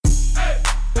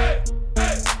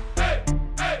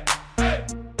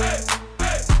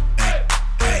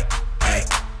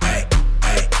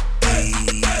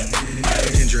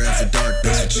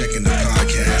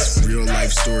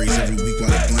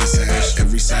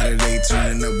Saturday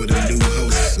turning up with a new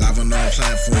host. Live on all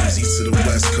platforms, east to the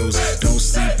west coast. Don't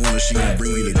sleep on her, she gon'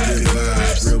 bring you the good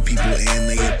vibes. Real people and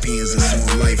their opinions,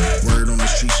 it's on life. Word on the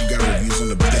street, she got reviews on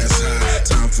the best high.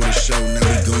 Time for the show, now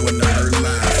we going to her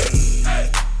live.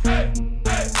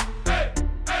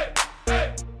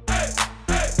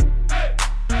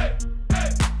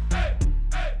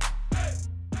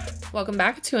 Welcome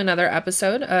back to another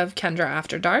episode of Kendra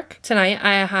After Dark. Tonight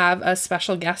I have a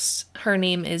special guest. Her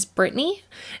name is Brittany,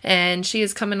 and she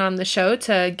is coming on the show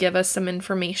to give us some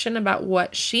information about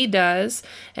what she does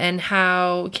and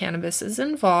how cannabis is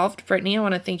involved. Brittany, I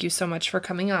want to thank you so much for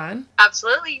coming on.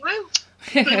 Absolutely. Woo!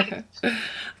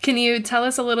 Can you tell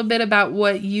us a little bit about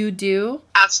what you do?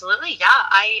 Absolutely, yeah.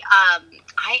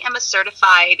 I am a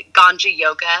certified Ganja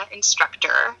Yoga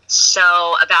instructor.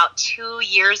 So about 2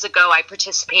 years ago, I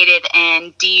participated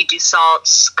in Dee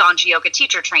Dussault's Ganja Yoga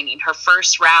teacher training, her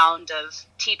first round of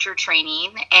teacher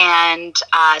training. And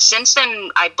since then,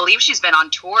 I believe she's been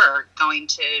on tour going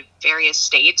to various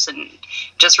states and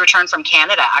just returned from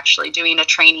Canada, actually, doing a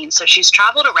training. So she's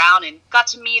traveled around and got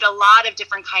to meet a lot of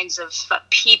different kinds of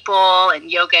people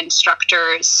and yoga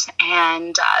instructors.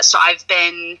 And so I've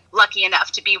been lucky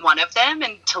enough to be one of them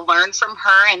and to learn from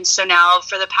her. And so now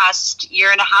for the past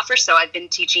year and a half or so, I've been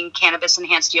teaching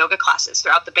cannabis-enhanced yoga classes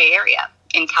throughout the Bay Area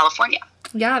in California.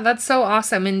 Yeah, that's so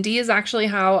awesome. And Dee is actually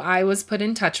how I was put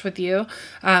in touch with you.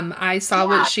 I saw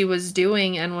what she was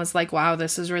doing and was like, wow,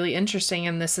 this is really interesting.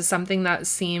 And this is something that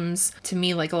seems to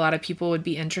me like a lot of people would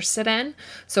be interested in.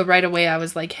 So right away I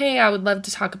was like, hey, I would love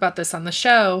to talk about this on the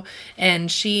show.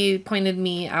 And she pointed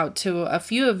me out to a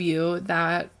few of you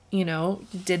that, you know,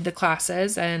 did the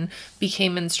classes and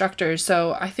became instructors.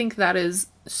 So I think that is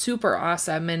super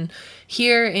awesome. And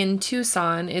here in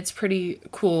Tucson, it's pretty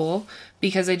cool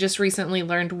because I just recently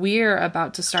learned we're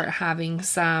about to start having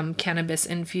some cannabis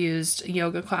infused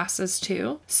yoga classes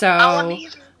too. So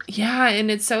yeah, and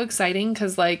it's so exciting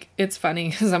because like it's funny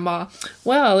because I'm all,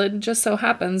 well, it just so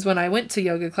happens when I went to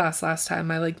yoga class last time,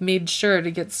 I like made sure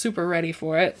to get super ready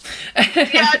for it.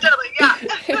 Yeah, totally. Yeah.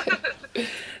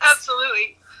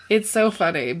 Absolutely. It's so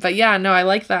funny. But yeah, no, I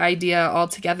like the idea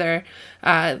altogether.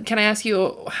 Can I ask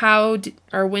you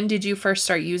when did you first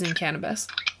start using cannabis?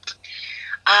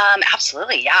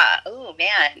 Absolutely. Yeah. Oh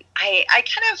man. I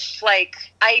kind of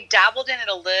I dabbled in it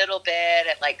a little bit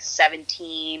at like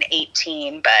 17,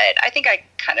 18, but I think I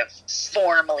kind of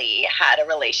formally had a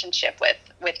relationship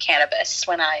with cannabis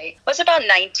when I was about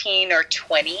 19 or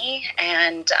 20.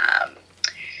 And,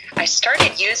 I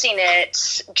started using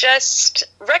it just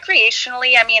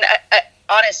recreationally. I mean,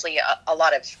 honestly, a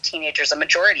lot of teenagers, a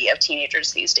majority of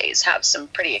teenagers these days have some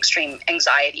pretty extreme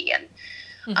anxiety and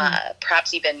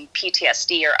perhaps even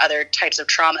PTSD or other types of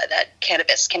trauma that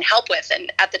cannabis can help with.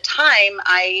 And at the time,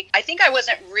 I think I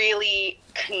wasn't really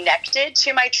connected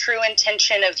to my true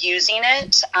intention of using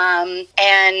it.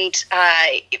 And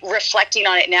reflecting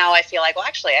on it now, I feel like, well,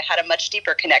 actually, I had a much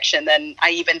deeper connection than I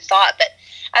even thought. But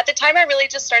at the time, I really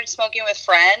just started smoking with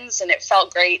friends, and it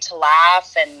felt great to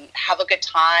laugh and have a good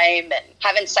time and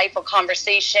have insightful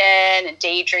conversation and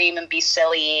daydream and be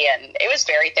silly. And it was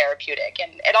very therapeutic.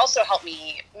 And it also helped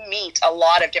me meet a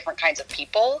lot of different kinds of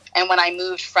people. And when I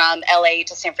moved from LA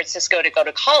to San Francisco to go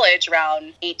to college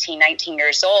around 18, 19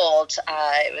 years old,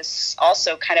 it was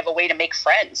also kind of a way to make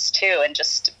friends too and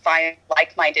just find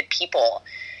like-minded people.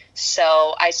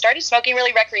 So I started smoking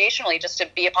really recreationally just to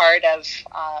be a part of,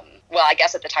 well, I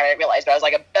guess at the time I didn't realize, but I was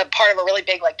like a part of a really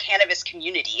big like cannabis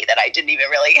community that I didn't even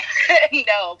really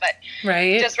know. But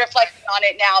just reflecting on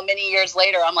it now, many years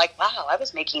later, I'm like, wow, I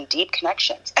was making deep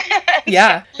connections.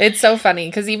 Yeah, it's so funny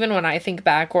because even when I think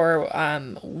back or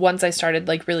once I started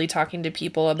like really talking to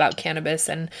people about cannabis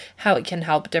and how it can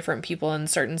help different people in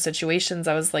certain situations,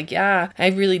 I was like, yeah, I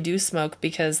really do smoke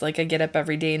because like I get up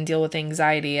every day and deal with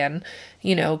anxiety and,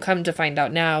 you know, come to find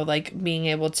out now, like being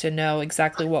able to know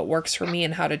exactly what works for me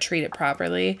and how to treat it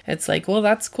properly. It's like, well,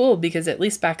 that's cool because at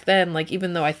least back then, like,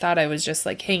 even though I thought I was just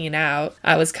like hanging out,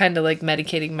 I was kind of like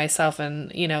medicating myself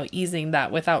and, you know, easing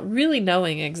that without really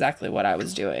knowing exactly what I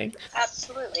was doing.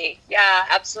 Absolutely. Yeah,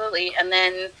 absolutely. And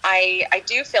then I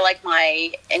do feel like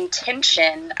my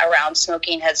intention around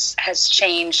smoking has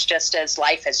changed just as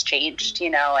life has changed,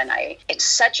 you know, and it's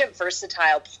such a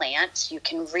versatile plant. You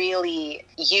can really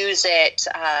use it,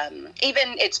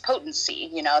 even its potency.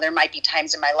 You know, there might be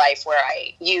times in my life where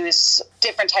I use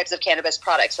different types of cannabis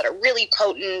products that are really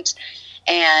potent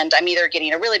and I'm either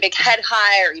getting a really big head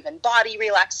high or even body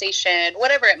relaxation,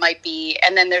 whatever it might be.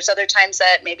 And then there's other times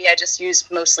that maybe I just use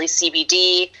mostly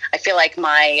CBD. I feel like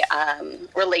my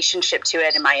relationship to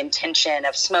it and my intention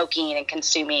of smoking and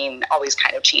consuming always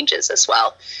kind of changes as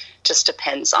well. just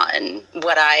depends on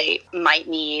what I might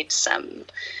need some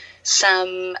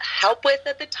help with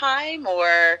at the time,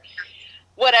 or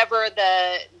whatever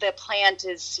the plant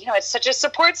is. It's such a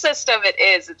support system.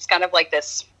 It's kind of like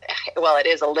this, well, it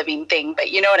is a living thing, but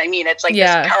you know what I mean? It's like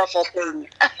this powerful thing.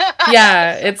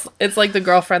 Yeah, it's like the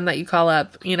girlfriend that you call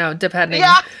up, depending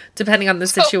on the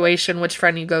situation, which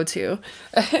friend you go to.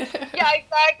 Yeah,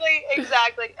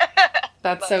 exactly.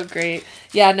 That's so great.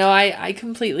 Yeah, no, I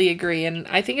completely agree. And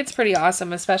I think it's pretty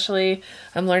awesome, especially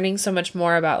I'm learning so much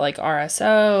more about like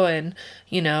RSO and,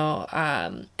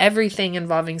 everything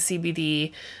involving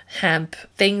CBD, hemp,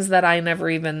 things that I never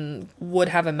even would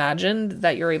have imagined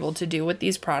that you're able to do with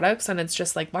these products. And it's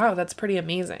just like, wow, that's pretty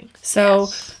amazing. So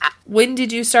when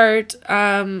did you start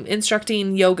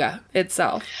instructing yoga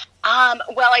itself?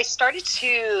 Well, I started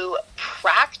to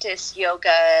practice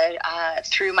yoga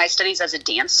through my studies as a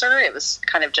dancer. It was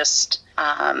kind of just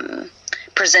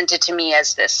presented to me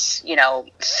as this,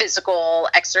 physical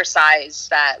exercise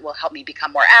that will help me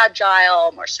become more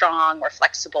agile, more strong, more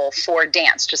flexible for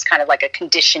dance, just kind of like a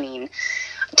conditioning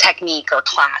technique or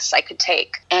class I could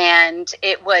take. And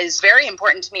it was very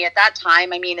important to me at that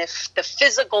time. I mean, if the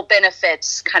physical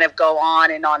benefits kind of go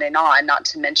on and on and on, not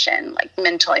to mention like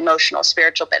mental, emotional,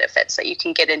 spiritual benefits that you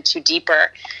can get into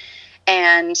deeper.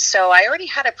 And so I already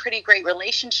had a pretty great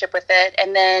relationship with it.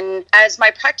 And then as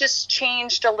my practice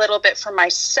changed a little bit for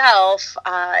myself,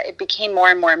 it became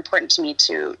more and more important to me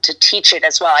to teach it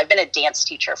as well. I've been a dance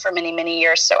teacher for many, many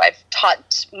years, so I've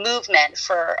taught movement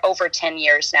for over 10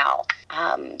 years now.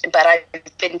 But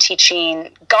I've been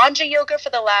teaching Ganja Yoga for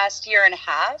the last year and a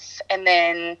half, and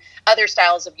then other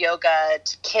styles of yoga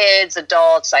to kids,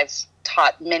 adults. I've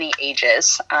taught many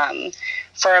ages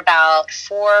for about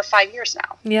 4 or 5 years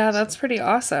now. Yeah, that's pretty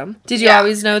awesome. Did you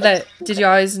always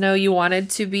know you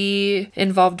wanted to be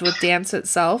involved with dance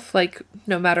itself, like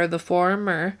no matter the form,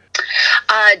 or?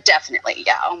 Definitely.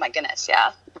 Yeah. Oh my goodness.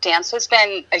 Yeah. Dance has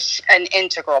been an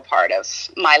integral part of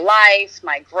my life,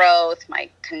 my growth, my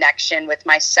connection with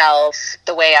myself,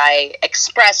 the way I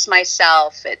express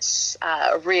myself. It's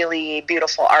a really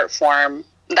beautiful art form.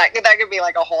 That could be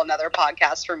like a whole nother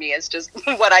podcast for me. Is just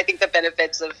what I think the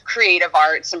benefits of creative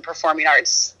arts and performing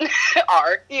arts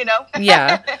are,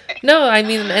 Yeah. No, I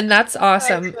mean, and that's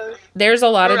awesome. There's a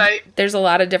lot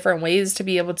of different ways to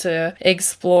be able to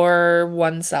explore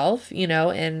oneself,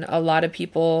 and a lot of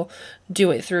people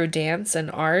do it through dance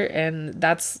and art, and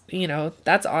that's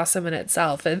awesome in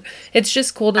itself. And it's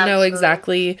just cool to know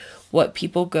exactly what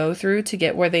people go through to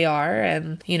get where they are.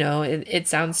 And, it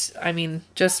sounds, I mean,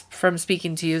 just from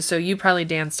speaking to you, so you probably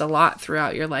danced a lot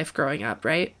throughout your life growing up,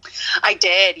 right? I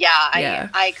did. Yeah.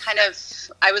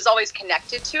 I was always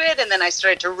connected to it. And then I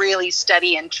started to really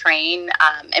study and train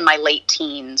in my late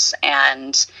teens,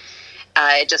 and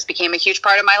it just became a huge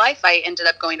part of my life. I ended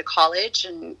up going to college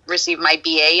and received my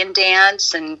BA in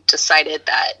dance, and decided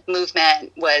that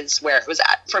movement was where it was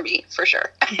at for me, for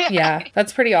sure. Yeah,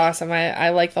 that's pretty awesome. I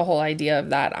like the whole idea of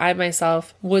that. I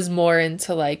myself was more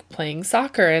into like playing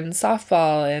soccer and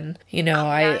softball, and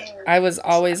I was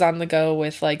always on the go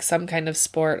with like some kind of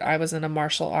sport. I was in a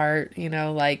martial art,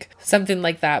 like something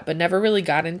like that, but never really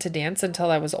got into dance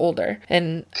until I was older.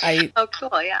 And oh,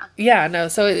 cool. Yeah. Yeah, no.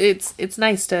 So it's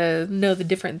nice to know the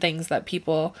different things that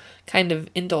people kind of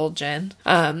indulge in.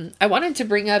 I wanted to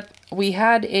bring up, we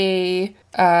had a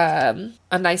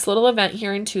nice little event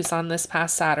here in Tucson this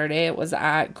past Saturday. It was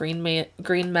at Green Med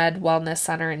Wellness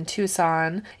Center in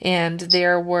Tucson, and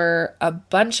there were a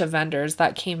bunch of vendors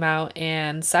that came out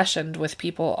and sessioned with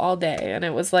people all day, and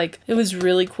it was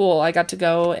really cool. I got to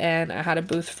go, and I had a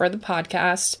booth for the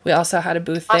podcast. We also had a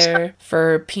booth there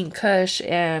for Pink Kush,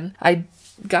 and I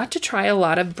got to try a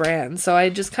lot of brands. So I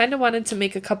just kind of wanted to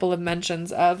make a couple of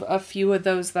mentions of a few of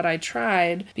those that I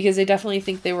tried, because I definitely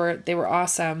think they were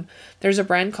awesome. There's a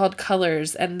brand called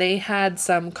Colors, and they had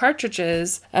some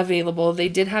cartridges available. They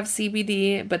did have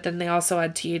CBD, but then they also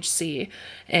had THC.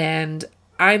 And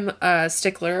I'm a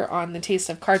stickler on the taste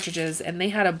of cartridges, and they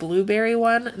had a blueberry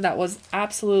one that was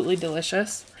absolutely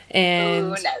delicious.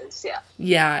 And nice, yeah.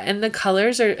 Yeah, and the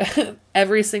colors are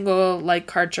every single like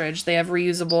cartridge. They have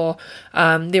reusable.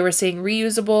 They were saying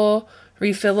reusable,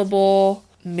 refillable,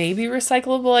 maybe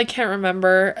recyclable. I can't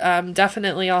remember.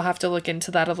 Definitely, I'll have to look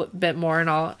into that a bit more, and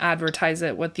I'll advertise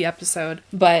it with the episode.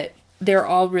 But they're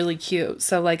all really cute.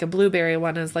 So like a blueberry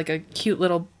one is like a cute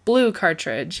little blue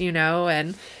cartridge,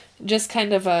 and just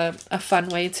kind of a fun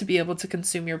way to be able to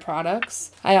consume your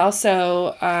products. I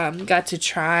also got to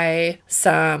try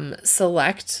some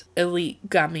Select Elite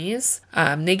gummies.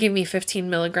 They gave me 15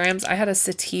 milligrams. I had a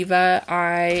sativa.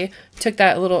 I took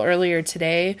that a little earlier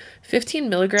today. 15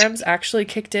 milligrams actually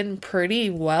kicked in pretty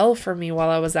well for me while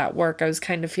I was at work. I was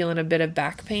kind of feeling a bit of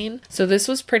back pain. So this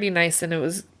was pretty nice and it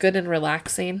was good and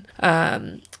relaxing.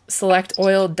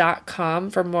 Selectoil.com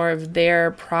for more of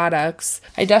their products.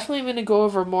 I definitely am going to go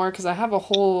over more because I have a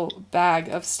whole bag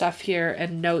of stuff here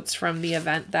and notes from the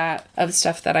event of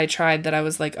stuff that I tried that I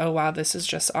was like, oh wow, this is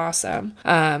just awesome.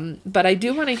 But I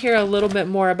do want to hear a little bit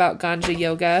more about Ganja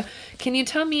Yoga. Can you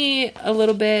tell me a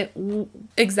little bit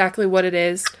exactly what it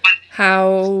is?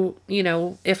 How,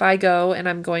 if I go and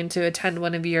I'm going to attend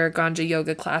one of your Ganja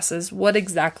Yoga classes, what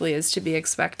exactly is to be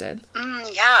expected?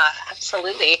 Yeah,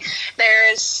 absolutely.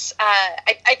 There's,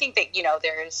 I think that,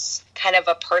 there's kind of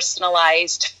a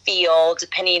personalized feel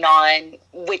depending on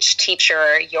which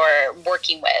teacher you're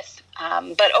working with.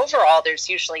 But overall, there's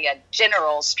usually a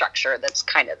general structure that's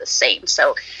kind of the same.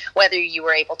 So whether you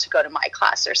were able to go to my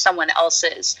class or someone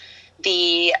else's,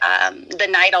 the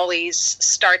night always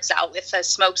starts out with a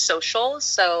smoke social.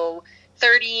 So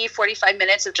 30, 45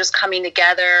 minutes of just coming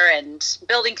together and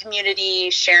building community,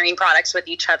 sharing products with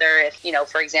each other. If,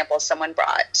 for example, someone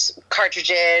brought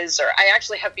cartridges, or I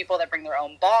actually have people that bring their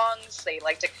own bongs. They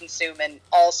like to consume in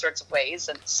all sorts of ways.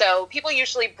 And so people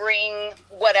usually bring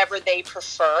whatever they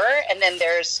prefer. And then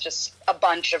there's just a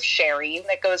bunch of sharing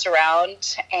that goes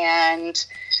around. And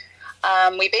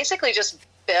we basically just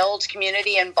build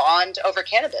community and bond over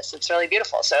cannabis. It's really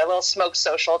beautiful. So a little smoke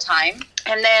social time.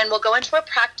 And then we'll go into a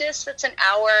practice that's an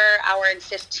hour and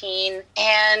 15.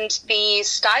 And the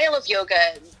style of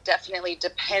yoga definitely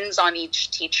depends on each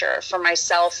teacher. For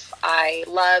myself, I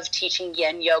love teaching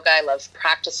yin yoga. I love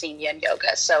practicing yin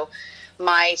yoga. So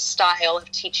my style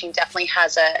of teaching definitely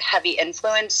has a heavy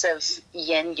influence of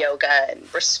yin yoga and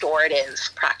restorative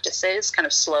practices, kind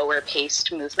of slower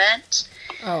paced movement.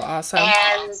 Oh, awesome.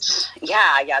 And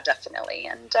yeah, definitely.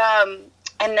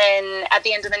 And then at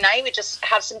the end of the night, we just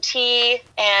have some tea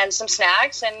and some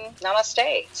snacks and namaste.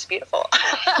 It's beautiful.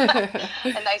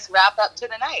 A nice wrap up to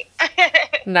the night.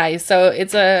 Nice. So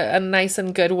it's a nice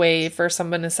and good way for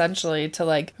someone essentially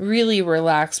to really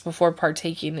relax before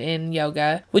partaking in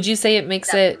yoga. Would you say it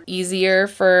makes it easier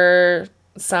for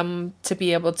some to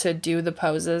be able to do the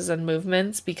poses and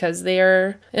movements because they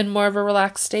are in more of a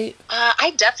relaxed state?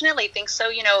 I definitely think so.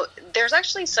 There's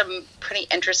actually some pretty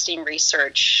interesting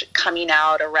research coming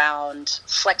out around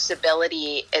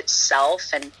flexibility itself.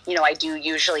 And, I do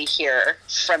usually hear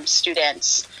from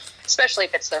students, especially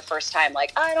if it's their first time,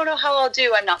 I don't know how I'll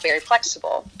do. I'm not very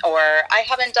flexible, or I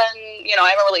haven't done, I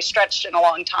haven't really stretched in a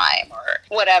long time, or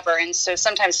whatever. And so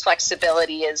sometimes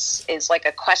flexibility is like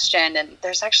a question. And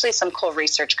there's actually some cool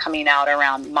research coming out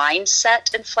around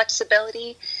mindset and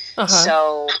flexibility. Uh-huh.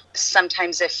 So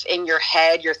sometimes if in your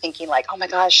head you're thinking oh my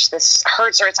gosh, this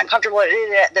hurts or it's uncomfortable,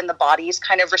 then the body's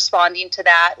kind of responding to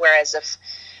that. Whereas if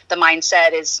the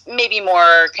mindset is maybe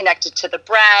more connected to the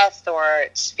breath, or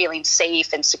it's feeling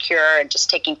safe and secure and just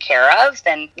taken care of,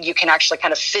 then you can actually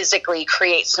kind of physically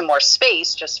create some more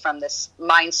space just from this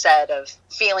mindset of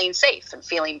feeling safe and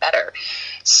feeling better.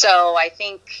 So I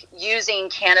think using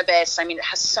cannabis, it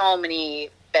has so many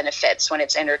benefits when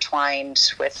it's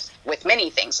intertwined with many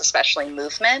things, especially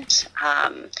movement.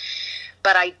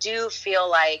 But I do feel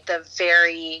like the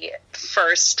very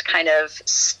first kind of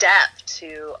step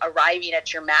to arriving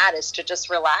at your mat is to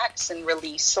just relax and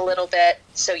release a little bit.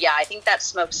 So yeah, I think that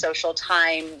smoke social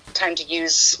time to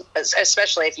use,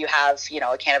 especially if you have,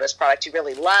 a cannabis product you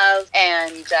really love,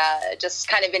 and just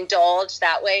kind of indulge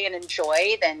that way and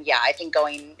enjoy, then yeah, I think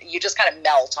you just kind of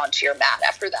melt onto your mat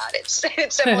after that. It's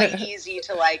definitely easy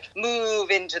to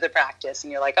move into the practice,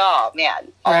 and you're like, oh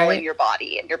man, all in your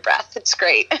body and your breath. It's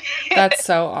great. That's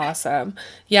so awesome.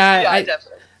 Yeah,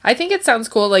 Definitely. I think it sounds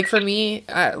cool. For me,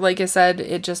 like I said,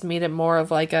 it just made it more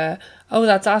of oh,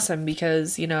 that's awesome,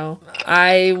 because,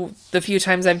 the few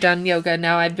times I've done yoga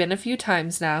now, I've been a few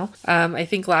times now. I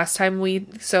think last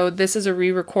time so this is a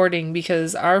re-recording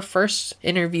because our first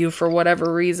interview, for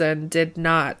whatever reason, did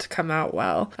not come out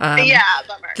well. Yeah,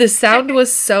 bummer. The sound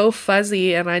was so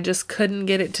fuzzy and I just couldn't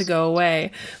get it to go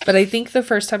away. But I think the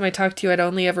first time I talked to you, I'd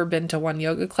only ever been to one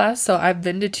yoga class, so I've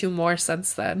been to 2 more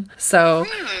since then. So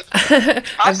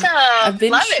awesome. I've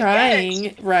been Love trying,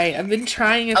 it. Right? I've been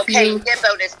trying a few. Okay, you get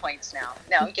bonus points now.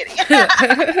 No, I'm kidding.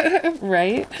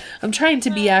 Right? I'm trying to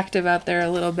be active out there a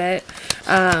little bit.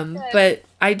 But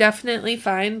I definitely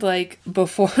find like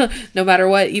before, no matter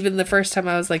what, even the first time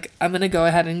I was like, I'm going to go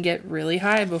ahead and get really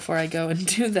high before I go and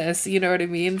do this. You know what I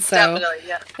mean? So, Definitely,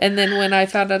 yeah. and then when I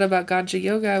found out about Ganja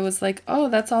Yoga, I was like, oh,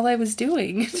 that's all I was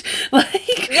doing.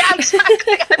 Like, Yeah,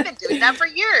 exactly. I've been doing that for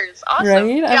years. Awesome.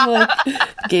 right? Yeah. I'm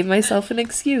like, gave myself an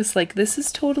excuse. Like, this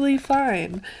is totally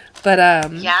fine.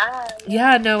 But,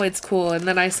 yeah, no, it's cool. And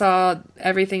then I saw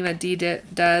everything that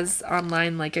does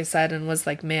online, like I said, and was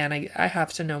like, man, I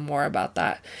have to know more about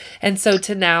that. And so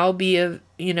to now be,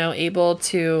 able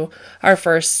to, our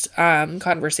first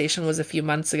conversation was a few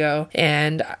months ago,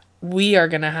 and we are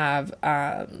going to have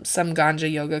some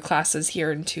Ganja Yoga classes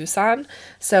here in Tucson.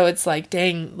 So it's like,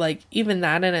 dang, like even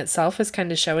that in itself is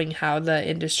kind of showing how the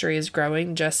industry is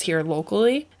growing just here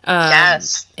locally.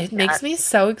 Yes. It makes me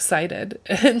so excited.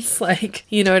 It's like,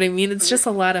 you know what I mean? It's just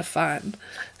a lot of fun.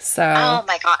 So. Oh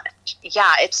my God.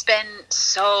 Yeah, it's been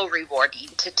so rewarding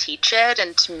to teach it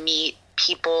and to meet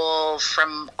people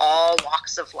from all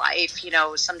walks of life.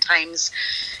 Sometimes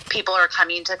people are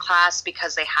coming to class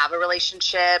because they have a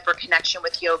relationship or connection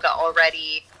with yoga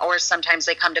already, or sometimes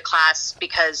they come to class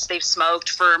because they've smoked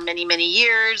for many, many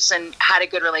years and had a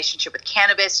good relationship with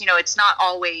cannabis. It's not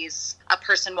always a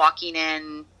person walking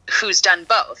in who's done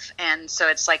both. And so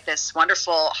it's like this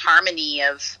wonderful harmony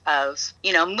of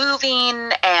moving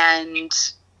and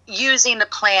using the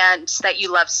plants that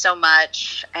you love so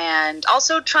much, and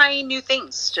also trying new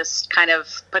things, just kind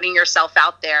of putting yourself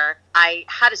out there. I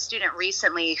had a student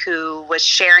recently who was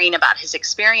sharing about his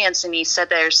experience, and he said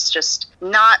there's just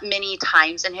not many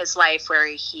times in his life where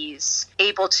he's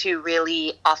able to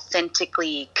really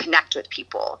authentically connect with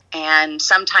people. And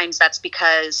sometimes that's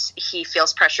because he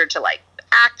feels pressured to like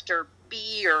act or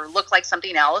be or look like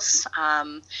something else.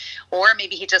 Or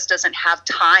maybe he just doesn't have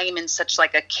time in such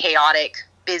like a chaotic,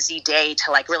 busy day to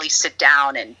like really sit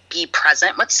down and be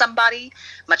present with somebody,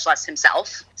 much less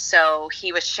himself. So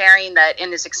he was sharing that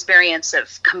in his experience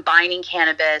of combining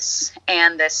cannabis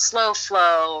and this slow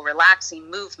flow,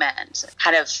 relaxing movement,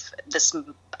 kind of this, what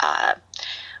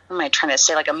am I trying to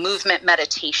say, like a movement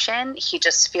meditation. He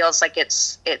just feels like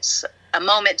it's a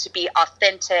moment to be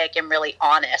authentic and really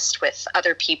honest with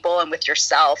other people and with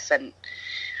yourself. And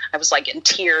I was like in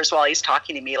tears while he's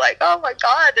talking to me, like, oh my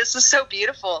God, this is so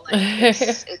beautiful. Like,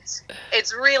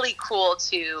 it's really cool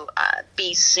to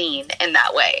be seen in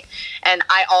that way. And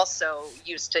I also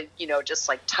used to, just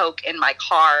like toke in my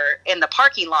car in the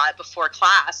parking lot before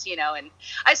class, and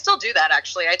I still do that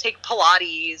actually. I take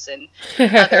Pilates and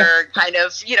other kind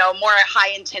of, more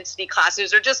high intensity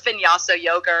classes, or just vinyasa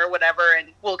yoga or whatever. And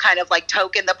we'll kind of like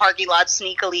toke in the parking lot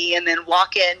sneakily and then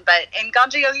walk in. But in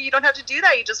Ganja Yoga, you don't have to do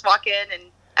that. You just walk in and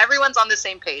everyone's on the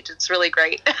same page. It's really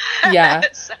great. Yeah.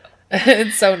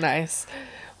 It's so nice.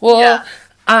 Well, yeah.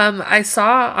 I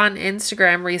saw on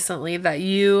Instagram recently that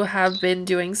you have been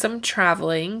doing some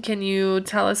traveling. Can you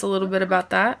tell us a little bit about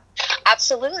that?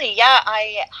 Absolutely. Yeah.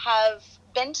 I have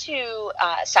been to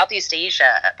Southeast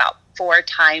Asia about 4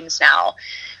 times now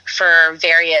for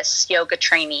various yoga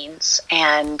trainings,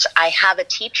 and I have a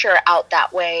teacher out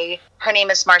that way. Her name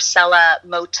is Marcella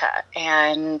Mota,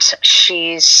 and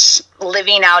she's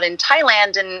living out in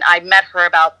Thailand, and I met her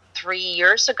about 3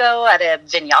 years ago at a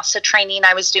vinyasa training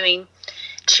I was doing.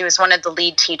 She was one of the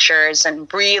lead teachers and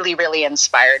really, really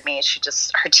inspired me.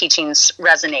 Her teachings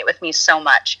resonate with me so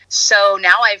much. So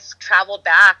now I've traveled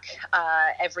back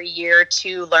every year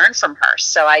to learn from her.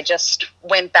 So I just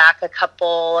went back a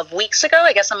couple of weeks ago,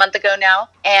 I guess a month ago now.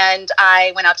 And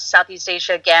I went out to Southeast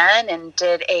Asia again and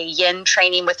did a yin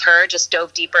training with her, just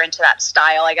dove deeper into that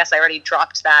style. I guess I already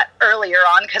dropped that earlier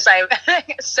on because I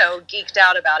so geeked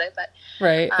out about it. But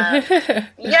right.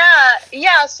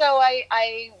 Yeah. So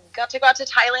I got to go out to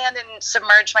Thailand and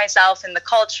submerge myself in the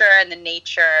culture and the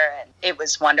nature, and it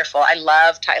was wonderful. I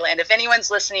love Thailand. If anyone's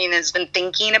listening and has been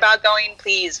thinking about going,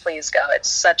 please go. It's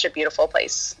such a beautiful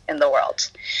place in the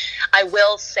world. I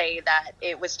will say that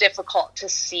it was difficult to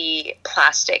see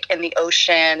plastic in the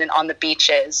ocean and on the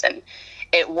beaches, and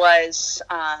it was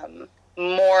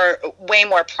way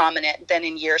more prominent than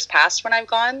in years past when I've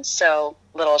gone. So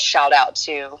little shout out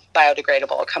to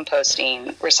biodegradable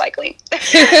composting, recycling,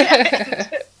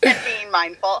 and being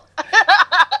mindful.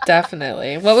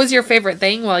 Definitely. What was your favorite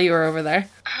thing while you were over there?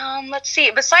 Let's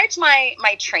see. Besides my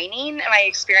training and my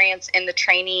experience in the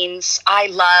trainings, I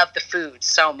love the food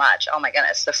so much. Oh my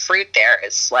goodness. The fruit there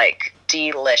is like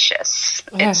delicious.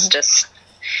 It's just,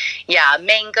 Yeah,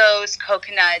 mangoes,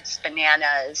 coconuts,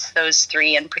 bananas, those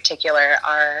three in particular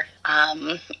are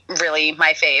really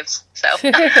my faves. So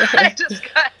I just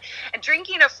got, and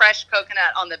drinking a fresh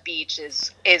coconut on the beach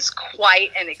is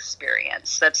quite an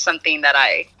experience. That's something that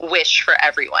I wish for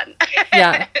everyone.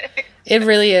 Yeah, it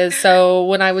really is. So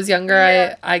when I was younger,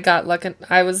 Yeah. I got lucky.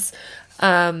 I was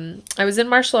in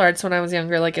martial arts when I was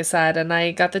younger, like I said, and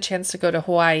I got the chance to go to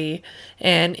Hawaii,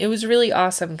 and it was really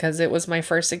awesome because it was my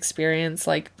first experience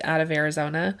like out of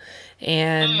Arizona,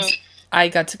 and I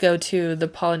got to go to the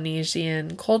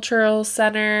Polynesian Cultural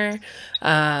Center.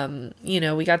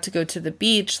 We got to go to the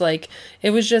beach. Like, it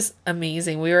was just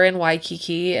amazing. We were in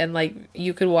Waikiki, and like,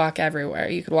 you could walk everywhere.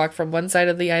 You could walk from one side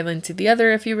of the island to the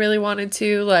other if you really wanted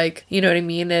to. Like, you know what I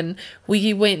mean? And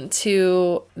we went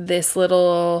to this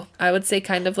little, I would say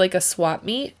kind of like a swap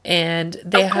meet, and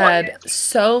they had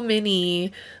so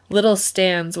many little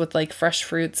stands with like fresh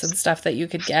fruits and stuff that you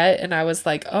could get, and I was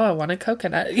like, oh, I want a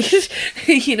coconut.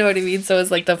 You know what I mean? So it was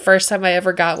like the first time I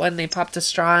ever got one. They popped a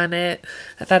straw in it.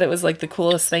 I thought it was like the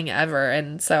coolest thing ever,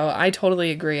 and so I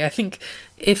totally agree. I think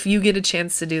if you get a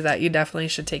chance to do that, you definitely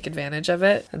should take advantage of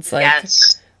it. It's like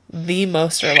the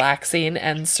most relaxing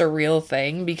and surreal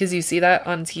thing, because you see that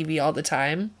on TV all the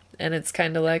time. And it's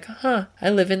kind of like, huh,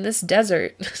 I live in this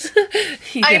desert.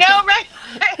 I know, right?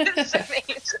 It's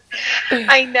amazing.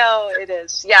 I know it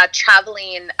is. Yeah,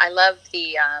 traveling. I love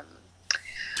the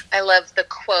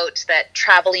quote that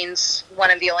traveling's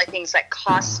one of the only things that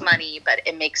costs money, but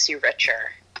it makes you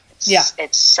richer.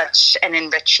 It's such an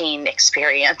enriching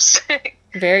experience.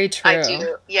 Very true.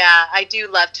 I do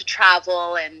love to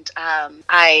travel, and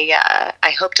I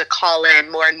hope to call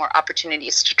in more and more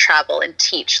opportunities to travel and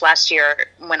teach. Last year,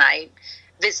 when I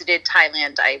visited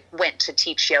Thailand, I went to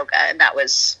teach yoga, and that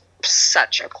was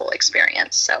such a cool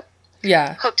experience. So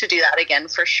yeah, hope to do that again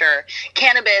for sure.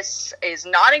 Cannabis is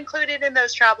not included in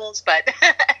those travels, but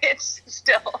it's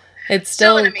still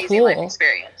an amazing life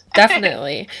experience.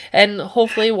 Definitely. And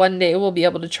hopefully one day we'll be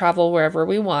able to travel wherever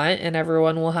we want, and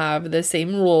everyone will have the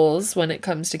same rules when it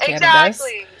comes to cannabis.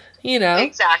 Exactly. You know?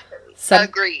 Exactly.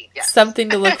 Agreed. Yes. Something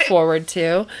to look forward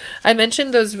to. I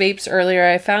mentioned those vapes earlier.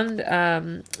 I found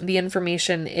the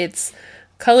information. It's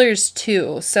Colors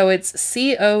 2. So it's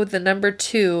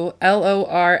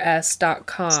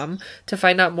CO2LORS.com to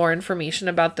find out more information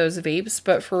about those vapes.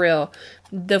 But for real,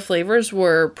 the flavors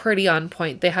were pretty on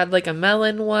point. They had like a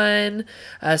melon one,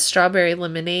 a strawberry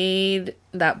lemonade.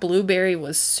 That blueberry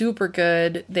was super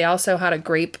good. They also had a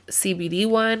grape CBD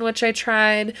one, which I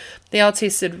tried. They all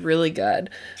tasted really good.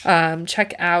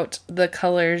 Check out the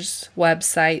Colors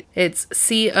website. It's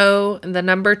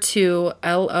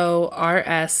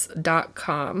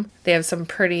CO2LORS.com. They have some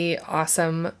pretty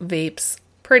awesome vapes.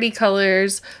 Pretty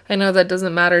colors. I know that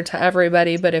doesn't matter to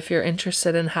everybody, but if you're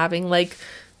interested in having like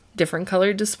different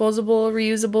colored disposable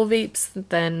reusable vapes,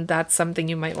 then that's something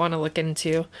you might want to look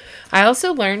into. I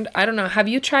also learned, I don't know, have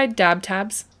you tried dab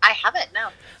tabs? I haven't,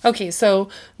 no. Okay, so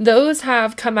those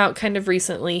have come out kind of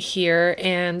recently here,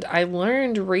 and I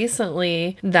learned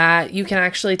recently that you can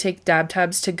actually take dab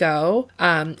tabs to go.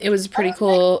 It was a pretty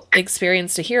cool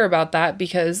experience to hear about that,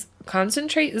 because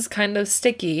concentrate is kind of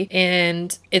sticky,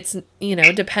 and it's,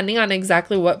 depending on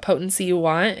exactly what potency you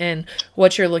want and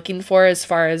what you're looking for as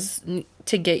far as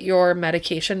to get your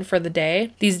medication for the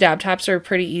day. These dab tabs are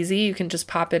pretty easy. You can just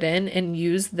pop it in and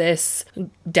use this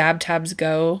Dab Tabs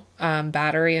Go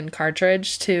battery and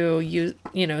cartridge to use,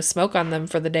 smoke on them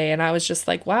for the day. And I was just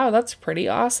like, wow, that's pretty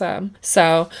awesome.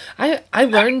 So I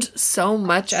learned so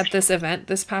much at this event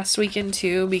this past weekend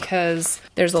too, because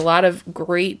there's a lot of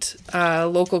great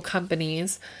local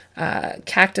companies.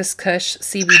 Cactus Kush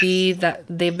CBD, that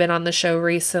they've been on the show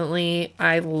recently.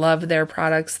 I love their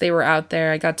products. They were out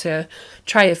there. I got to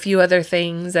try a few other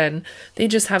things, and they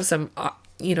just have some,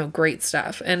 great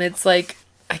stuff. And it's like,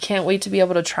 I can't wait to be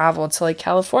able to travel to like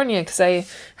California, because I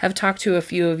have talked to a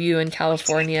few of you in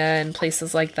California and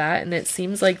places like that, and it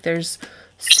seems like there's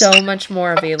so much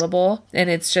more available, and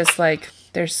it's just like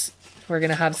we're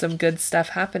gonna have some good stuff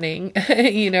happening.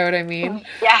 You know what I mean?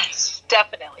 Yes,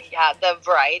 definitely. Yeah, the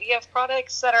variety of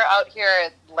products that are out here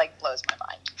like blows my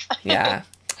mind. Yeah,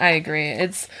 I agree.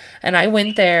 And I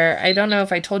went there. I don't know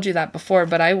if I told you that before,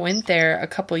 but I went there a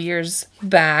couple years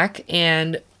back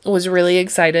and was really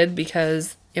excited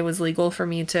because it was legal for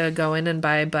me to go in and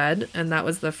buy bud, and that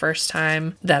was the first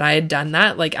time that I had done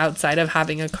that, like outside of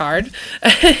having a card.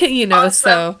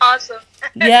 Awesome.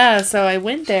 Yeah, so I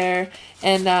went there,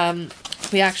 and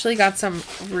we actually got some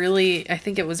really, I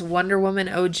think it was Wonder Woman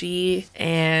OG,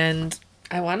 and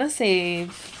I want to say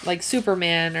like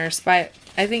Superman or Spy,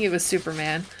 I think it was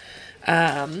Superman.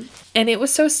 And it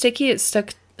was so sticky, it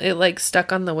stuck it like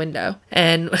stuck on the window.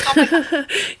 And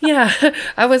yeah,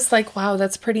 I was like, wow,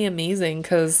 that's pretty amazing,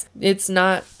 because it's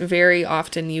not very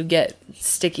often you get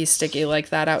sticky like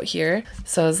that out here.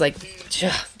 So I was like,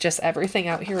 just everything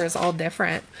out here is all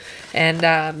different. And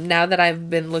now that I've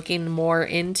been looking more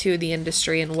into the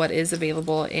industry and what is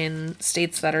available in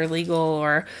states that are legal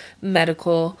or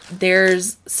medical,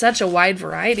 there's such a wide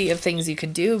variety of things you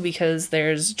could do, because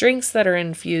there's drinks that are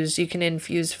infused, you can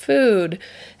infuse food,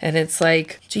 and it's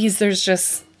like, geez, there's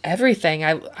just everything.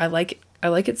 I like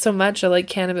it so much. I like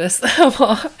cannabis.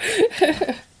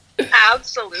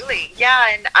 Absolutely.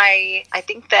 Yeah. And I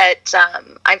think that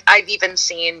I've even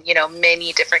seen,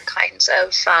 many different kinds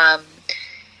of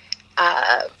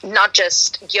not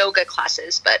just yoga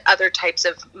classes, but other types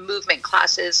of movement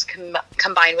classes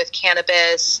combined with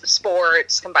cannabis,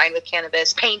 sports combined with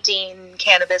cannabis, painting,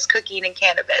 cannabis, cooking, and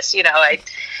cannabis. I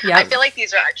feel like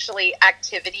these are actually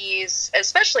activities,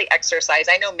 especially exercise.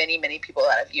 I know many, many people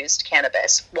that have used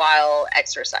cannabis while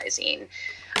exercising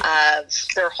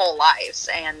their whole lives,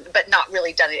 but not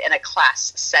really done it in a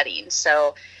class setting.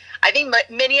 So I think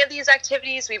many of these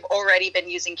activities we've already been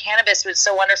using cannabis, but it's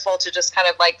so wonderful to just kind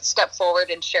of like step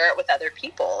forward and share it with other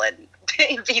people and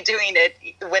be doing it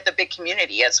with a big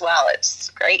community as well. It's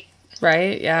great.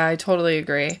 Right? Yeah, I totally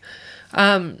agree.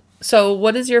 So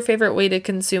what is your favorite way to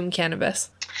consume cannabis?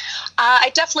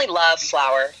 I definitely love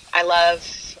flower. I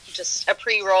love just a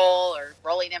pre-roll or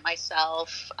rolling it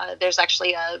myself. There's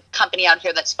actually a company out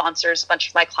here that sponsors a bunch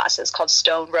of my classes called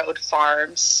Stone Road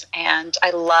Farms, and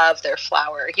I love their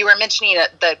flower. You were mentioning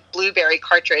the blueberry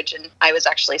cartridge, and I was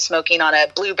actually smoking on a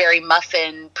blueberry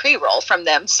muffin pre-roll from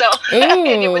them, so and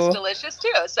it was delicious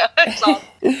too. So it's all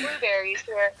blueberries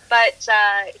here. But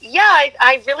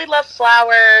I really love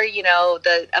flower.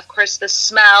 Of course the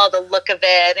smell, the look of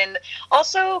it, and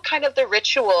also kind of the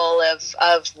ritual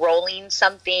of rolling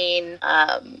something,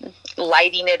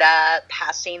 lighting it up,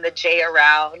 passing the J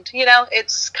around.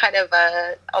 It's kind of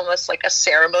almost like a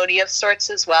ceremony of sorts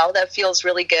as well. That feels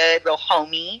really good, real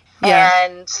homey. Yeah.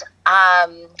 And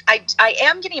I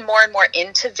am getting more and more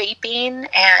into vaping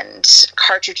and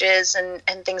cartridges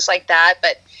and things like that,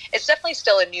 but it's definitely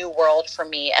still a new world for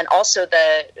me. And also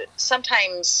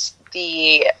sometimes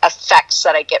the effects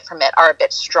that I get from it are a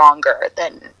bit stronger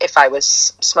than if I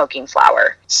was smoking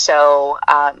flower. So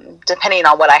depending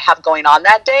on what I have going on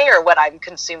that day or what I'm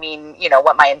consuming,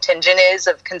 what my intention is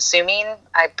of consuming,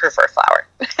 I prefer flower.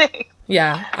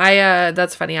 Yeah,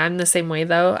 that's funny. I'm the same way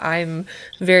though. I'm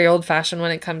very old fashioned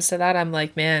when it comes to that. I'm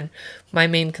like, man, my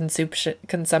main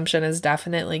consumption is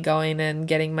definitely going and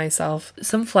getting myself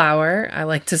some flower. I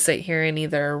like to sit here and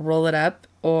either roll it up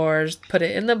or put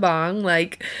it in the bong,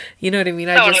 like, you know what I mean?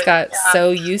 I just got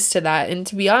so used to that. And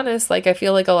to be honest, like, I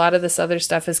feel like a lot of this other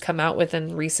stuff has come out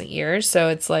within recent years. So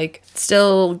it's like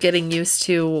still getting used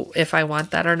to if I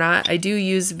want that or not. I do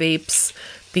use vapes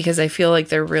because I feel like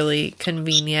they're really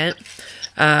convenient.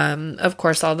 Of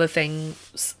course, all the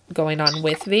things going on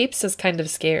with vapes is kind of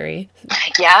scary.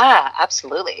 Yeah,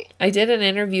 absolutely. I did an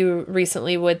interview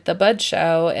recently with the Bud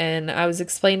Show, and I was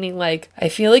explaining, like, I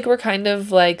feel like we're kind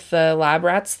of like the lab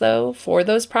rats, though, for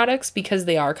those products, because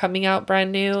they are coming out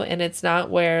brand new, and it's not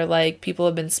where, like, people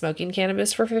have been smoking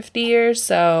cannabis for 50 years,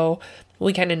 so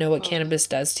we kind of know what cannabis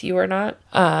does to you or not.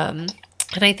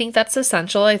 And I think that's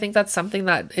essential. I think that's something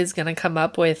that is going to come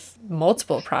up with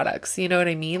multiple products. You know what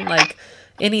I mean? Like,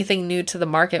 anything new to the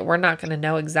market, we're not going to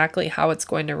know exactly how it's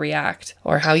going to react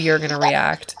or how you're going to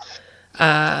react.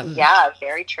 Yeah,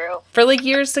 very true. For like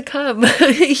years to come.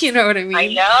 You know what I mean? I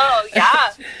know.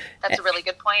 Yeah. That's a really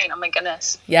good point. Oh my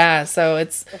goodness. Yeah. So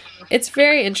it's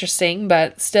very interesting,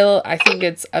 but still, I think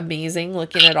it's amazing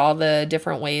looking at all the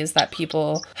different ways that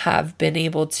people have been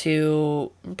able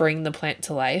to bring the plant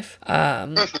to life.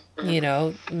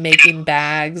 Making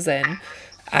bags, and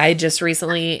I just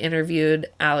recently interviewed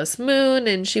Alice Moon,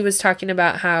 and she was talking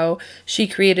about how she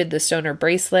created the stoner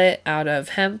bracelet out of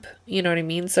hemp. You know what I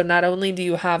mean? So not only do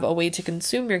you have a way to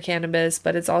consume your cannabis,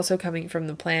 but it's also coming from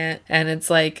the plant. And it's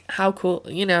like, how cool,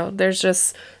 there's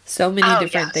just so many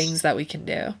different things that we can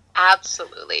do.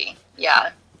 Absolutely.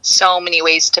 Yeah. So many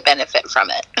ways to benefit from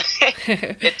it.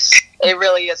 It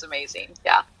really is amazing.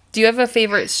 Yeah. Do you have a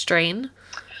favorite strain?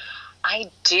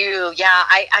 I do. Yeah.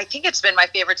 I think it's been my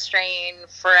favorite strain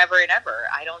forever and ever.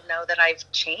 I don't know that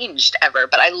I've changed ever,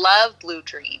 but I love Blue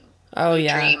Dream. Oh,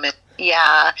 yeah. Dream.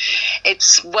 Yeah.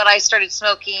 It's what I started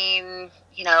smoking,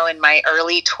 in my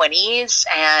early 20s.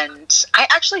 And I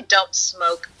actually don't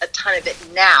smoke a ton of it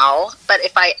now, but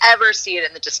if I ever see it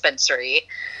in the dispensary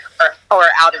or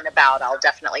out and about, I'll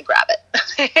definitely grab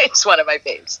it. It's one of my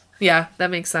faves. Yeah, that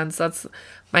makes sense. That's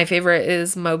my favorite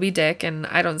is Moby Dick, and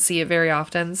I don't see it very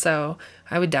often, so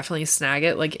I would definitely snag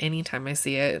it like anytime I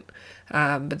see it.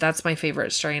 But that's my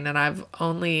favorite strain, and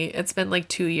it's been like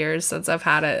 2 years since I've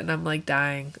had it, and I'm like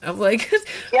dying. I'm like,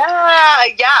 yeah.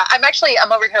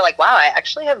 I'm over here like, wow, I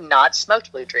actually have not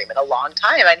smoked Blue Dream in a long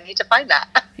time. I need to find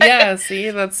that. yeah,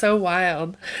 see, that's so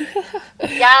wild.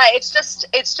 Yeah, it's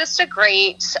just a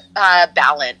great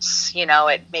balance.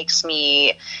 It makes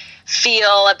me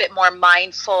feel a bit more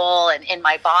mindful and in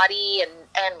my body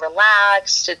and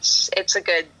relaxed. It's a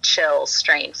good chill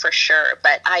strain for sure.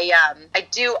 But I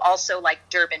do also like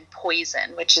Durban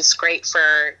Poison, which is great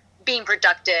for being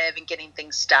productive and getting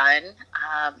things done.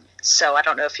 So I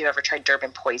don't know if you ever tried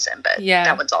Durban Poison, but yeah,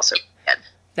 that one's also good.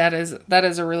 That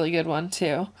is a really good one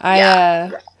too.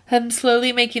 I'm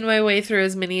slowly making my way through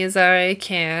as many as I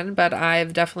can, but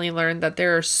I've definitely learned that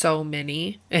there are so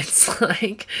many. It's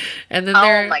like, and then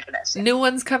there are new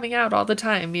ones coming out all the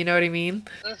time. You know what I mean?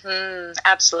 Mm-hmm,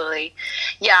 absolutely.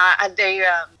 Yeah,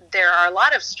 there are a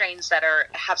lot of strains that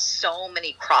have so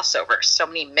many crossovers, so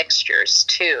many mixtures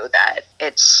too, that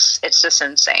it's just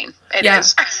insane. It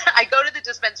is. I go to the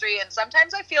dispensary and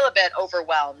sometimes I feel a bit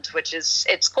overwhelmed,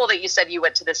 it's cool that you said you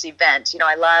went to this event.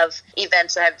 I love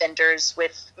events that have vendors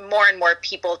with more and more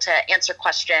people to answer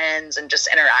questions and just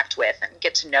interact with and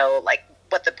get to know like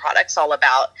what the product's all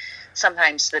about.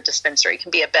 Sometimes the dispensary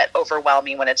can be a bit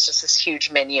overwhelming when it's just this huge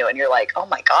menu and you're like, oh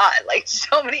my God, like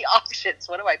so many options.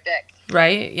 What do I pick?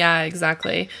 Right. Yeah,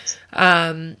 exactly.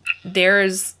 And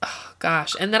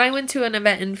then I went to an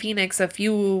event in Phoenix a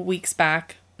few weeks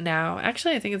back now.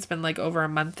 Actually, I think it's been like over a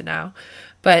month now,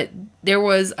 but there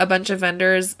was a bunch of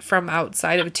vendors from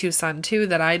outside of Tucson too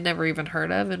that I'd never even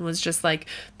heard of, and was just like,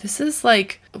 this is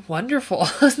like wonderful.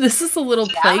 This is a little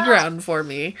playground for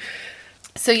me.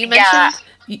 So you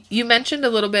mentioned a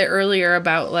little bit earlier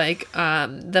about like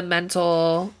the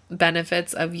mental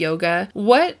benefits of yoga.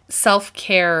 What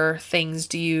self-care things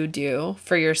do you do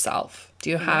for yourself?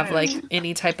 Do you have like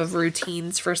any type of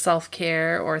routines for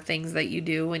self-care or things that you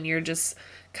do when you're just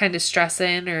kind of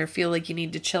stressing or feel like you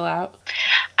need to chill out?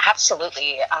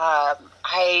 Absolutely. I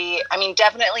mean,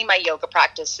 definitely my yoga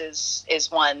practice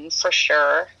is one for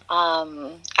sure.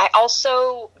 I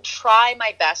also try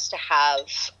my best to have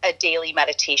a daily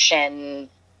meditation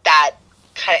that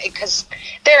because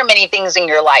there are many things in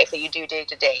your life that you do day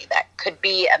to day that could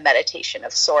be a meditation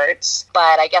of sorts.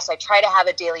 But I guess I try to have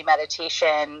a daily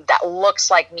meditation that looks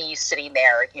like me sitting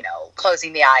there,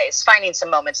 closing the eyes, finding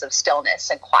some moments of stillness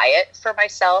and quiet for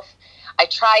myself. I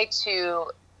try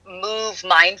to move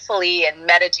mindfully and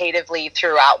meditatively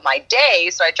throughout my day.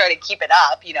 So I try to keep it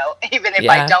up, even if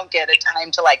I don't get a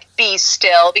time to like be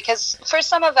still, because for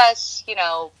some of us,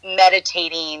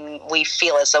 meditating, we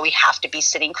feel as though we have to be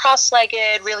sitting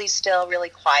cross-legged, really still, really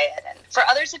quiet. And for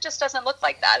others, it just doesn't look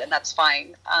like that. And that's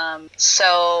fine.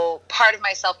 So part of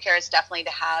my self-care is definitely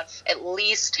to have at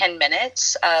least 10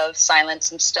 minutes of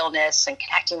silence and stillness and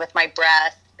connecting with my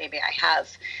breath. Maybe I have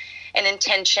an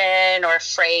intention or a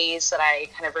phrase that I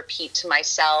kind of repeat to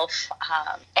myself.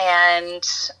 And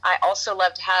I also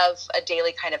love to have a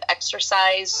daily kind of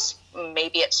exercise.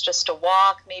 Maybe it's just a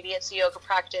walk, maybe it's a yoga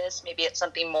practice, maybe it's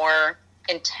something more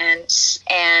intense.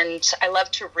 And I love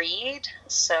to read.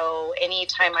 So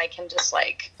anytime I can just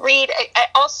like read, I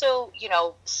also,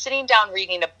 sitting down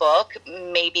reading a book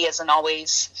maybe isn't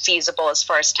always feasible as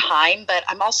far as time, but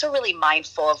I'm also really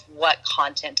mindful of what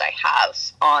content I have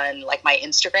on like my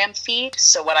Instagram feed.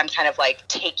 So what I'm kind of like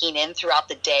taking in throughout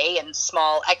the day, and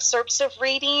small excerpts of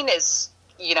reading is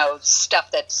stuff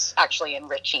that's actually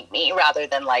enriching me, rather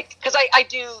than like, because I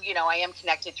do, I am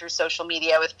connected through social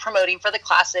media with promoting for the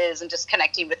classes and just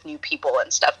connecting with new people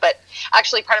and stuff. But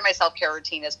actually part of my self-care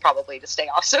routine is probably to stay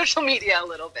off social media a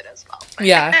little bit as well.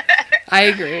 Yeah, I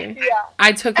agree. Yeah.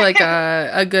 I took like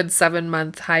a good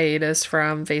 7-month hiatus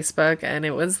from Facebook, and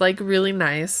it was like really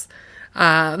nice.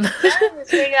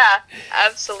 Yeah,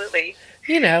 absolutely.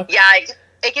 Yeah,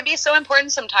 it can be so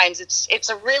important sometimes. It's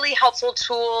a really helpful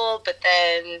tool, but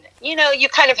then, you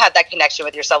kind of have that connection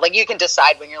with yourself. Like you can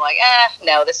decide when you're like,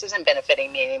 no, this isn't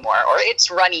benefiting me anymore, or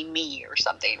it's running me or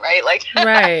something, right? Like,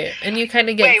 right. And you kind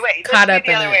of get caught up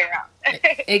in the other way around.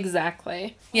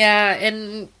 Exactly. Yeah.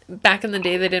 And back in the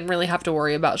day, they didn't really have to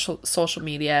worry about social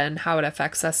media and how it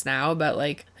affects us now. But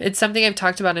like, it's something I've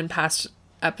talked about in past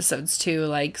episodes too.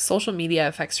 Like social media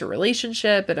affects your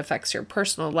relationship, it affects your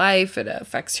personal life, it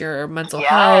affects your mental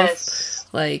health.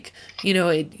 Like,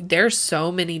 there's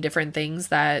so many different things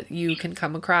that you can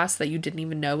come across that you didn't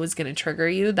even know was going to trigger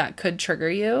you, that could trigger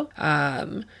you.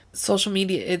 Social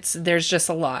media, there's just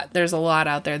a lot. There's a lot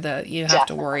out there that you have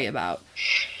to worry about.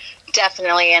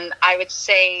 Definitely. And I would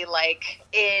say, like,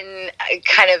 in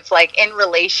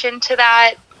relation to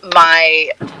that,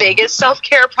 my biggest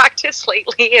self-care practice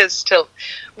lately is to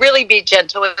really be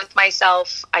gentle with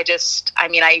myself. I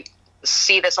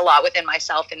see this a lot within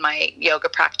myself in my yoga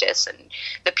practice, and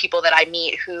the people that I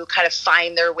meet who kind of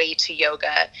find their way to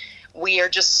yoga. We are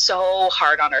just so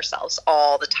hard on ourselves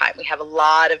all the time. We have a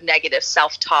lot of negative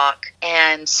self-talk.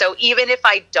 And so even if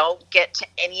I don't get to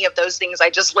any of those things I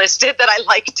just listed that I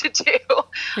like to do,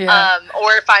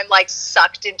 or if I'm like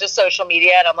sucked into social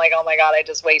media and I'm like, oh my God, I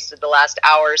just wasted the last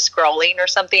hour scrolling or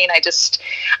something. I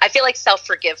feel like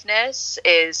self-forgiveness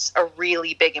is a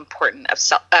really big important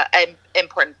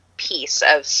piece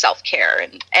of self-care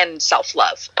and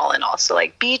self-love all in all. So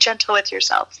like, be gentle with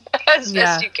yourself as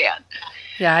best you can.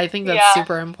 Yeah, I think that's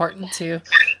super important too.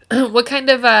 What kind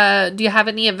of, do you have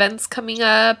any events coming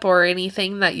up or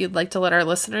anything that you'd like to let our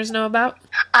listeners know about?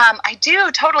 I do,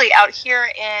 totally. Out here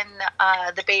in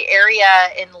the Bay Area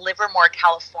in Livermore,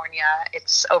 California.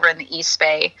 It's over in the East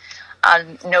Bay.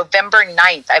 On November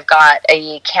 9th, I've got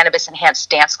a cannabis-enhanced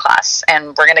dance class,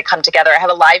 and we're going to come together. I have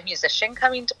a live musician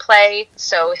coming to play,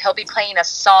 so he'll be playing a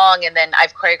song, and then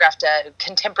I've choreographed a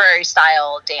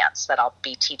contemporary-style dance that I'll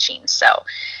be teaching. So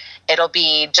it'll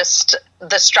be just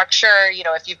the structure,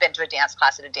 if you've been to a dance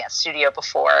class at a dance studio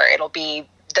before, it'll be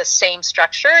the same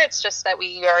structure. It's just that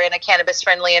we are in a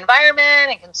cannabis-friendly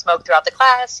environment and can smoke throughout the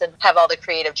class and have all the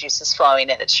creative juices flowing,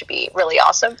 and it should be really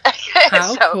awesome.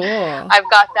 How cool. I've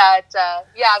got that,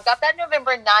 I've got that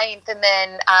November 9th, and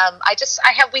then I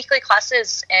have weekly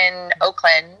classes in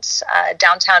Oakland,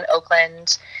 downtown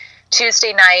Oakland,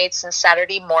 Tuesday nights and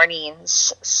Saturday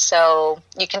mornings. So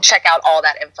you can check out all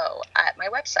that info at my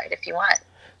website if you want.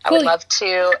 Cool. I would love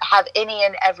to have any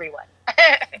and everyone.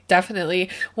 Definitely.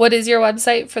 What is your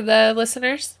website for the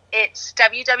listeners? It's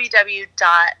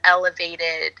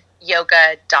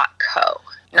www.elevatedyoga.co.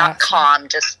 Not com,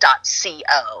 just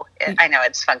 .co. I know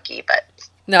it's funky, but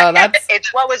no,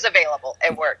 it's what was available.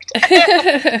 It worked.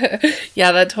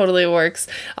 Yeah, that totally works.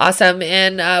 Awesome.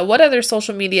 And what other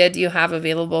social media do you have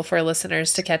available for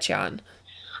listeners to catch you on?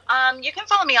 You can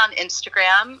follow me on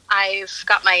Instagram. I've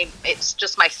got it's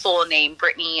just my full name,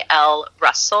 Brittany L.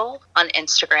 Russell on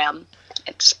Instagram.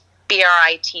 It's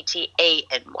BRITTANY.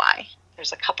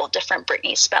 There's a couple different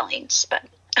Brittany spellings, but.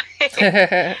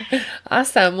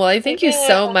 Awesome. Well, I thank you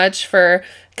so much for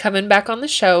coming back on the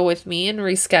show with me and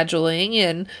rescheduling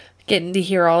and getting to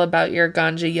hear all about your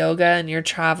Ganja Yoga and your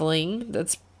traveling.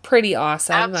 That's pretty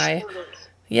awesome. Absolutely.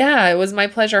 It was my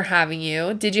pleasure having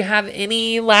you. Did you have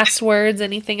any last words,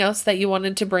 anything else that you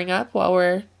wanted to bring up while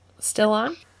we're still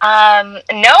on? No,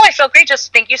 I feel great.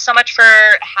 Just thank you so much for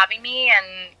having me, and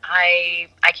I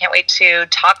can't wait to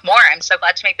talk more. I'm so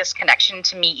glad to make this connection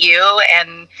to meet you,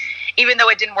 and even though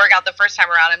it didn't work out the first time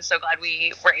around, I'm so glad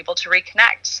we were able to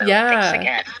reconnect. So thanks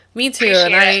again. Me too.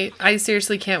 Appreciate and I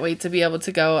seriously can't wait to be able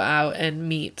to go out and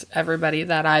meet everybody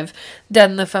that I've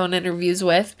done the phone interviews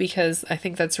with, because I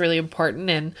think that's really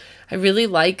important. And I really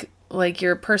like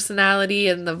your personality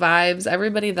and the vibes.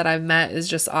 Everybody that I've met is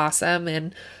just awesome.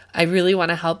 And I really want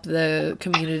to help the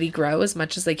community grow as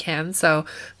much as I can. So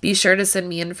be sure to send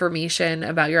me information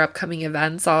about your upcoming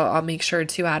events. I'll make sure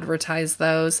to advertise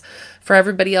those. For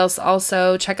everybody else,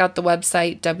 also check out the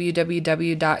website,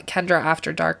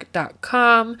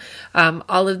 www.kendraafterdark.com.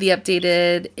 All of the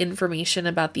updated information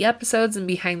about the episodes and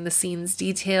behind the scenes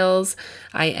details.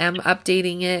 I am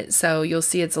updating it, so you'll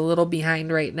see it's a little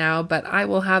behind right now, but I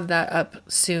will have that up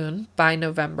soon by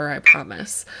November, I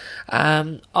promise.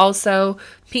 Also,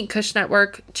 Pink Kush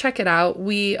Network, check it out.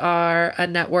 We are a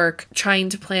network trying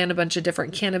to plan a bunch of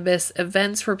different cannabis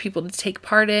events for people to take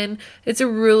part in. It's a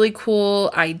really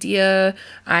cool idea.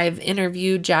 I've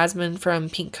interviewed Jasmine from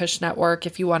Pink Kush Network.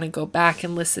 If you want to go back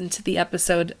and listen to the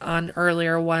episode on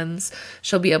earlier ones,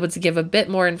 she'll be able to give a bit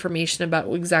more information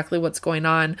about exactly what's going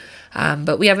on.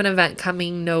 But we have an event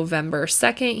coming November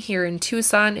 2nd here in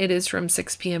Tucson. It is from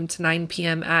 6 p.m. to 9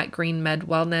 p.m. at Green Med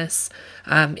Wellness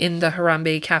in the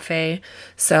Harambe Cafe.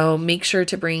 So make sure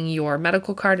to bring your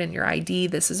medical card and your ID.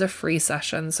 This is a free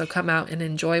session, so come out and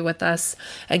enjoy with us.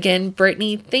 Again,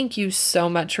 Brittany, thank you so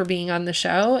much for being on the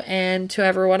show. And to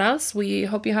everyone else, we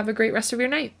hope you have a great rest of your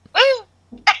night. Woo!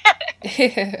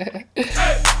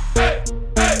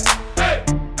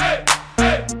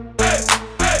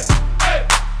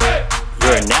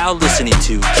 You're now listening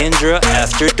to Kendra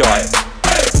After Dark.